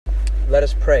Let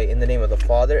us pray in the name of the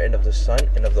Father, and of the Son,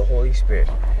 and of the Holy Spirit.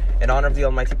 In honor of the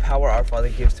almighty power our Father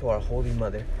gives to our Holy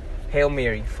Mother. Hail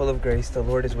Mary, full of grace, the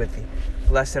Lord is with thee.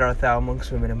 Blessed art thou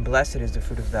amongst women, and blessed is the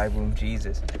fruit of thy womb,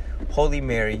 Jesus. Holy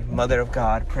Mary, Mother of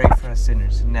God, pray for us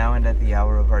sinners, now and at the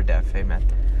hour of our death. Amen.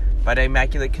 By thy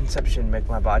immaculate conception, make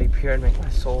my body pure and make my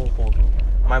soul holy.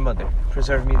 My Mother,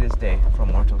 preserve me this day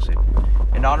from mortal sin.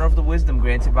 In honor of the wisdom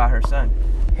granted by her Son,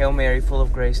 Hail Mary, full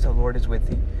of grace, the Lord is with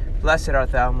thee. Blessed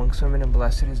art thou amongst women, and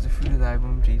blessed is the fruit of thy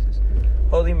womb, Jesus.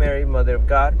 Holy Mary, Mother of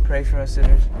God, pray for us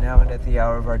sinners, now and at the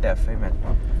hour of our death. Amen.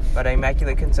 By thy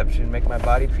immaculate conception, make my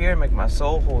body pure and make my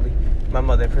soul holy. My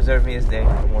Mother, preserve me this day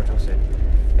from mortal sin.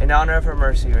 In honor of her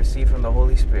mercy, receive from the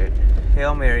Holy Spirit.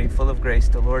 Hail Mary, full of grace,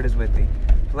 the Lord is with thee.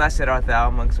 Blessed art thou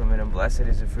amongst women, and blessed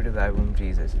is the fruit of thy womb,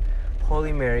 Jesus.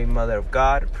 Holy Mary, Mother of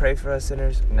God, pray for us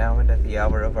sinners, now and at the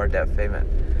hour of our death. Amen.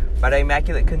 By thy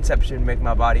immaculate conception, make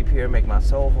my body pure, make my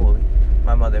soul holy.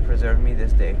 My Mother, preserve me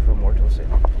this day from mortal sin.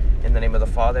 In the name of the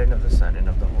Father, and of the Son, and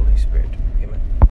of the Holy Spirit.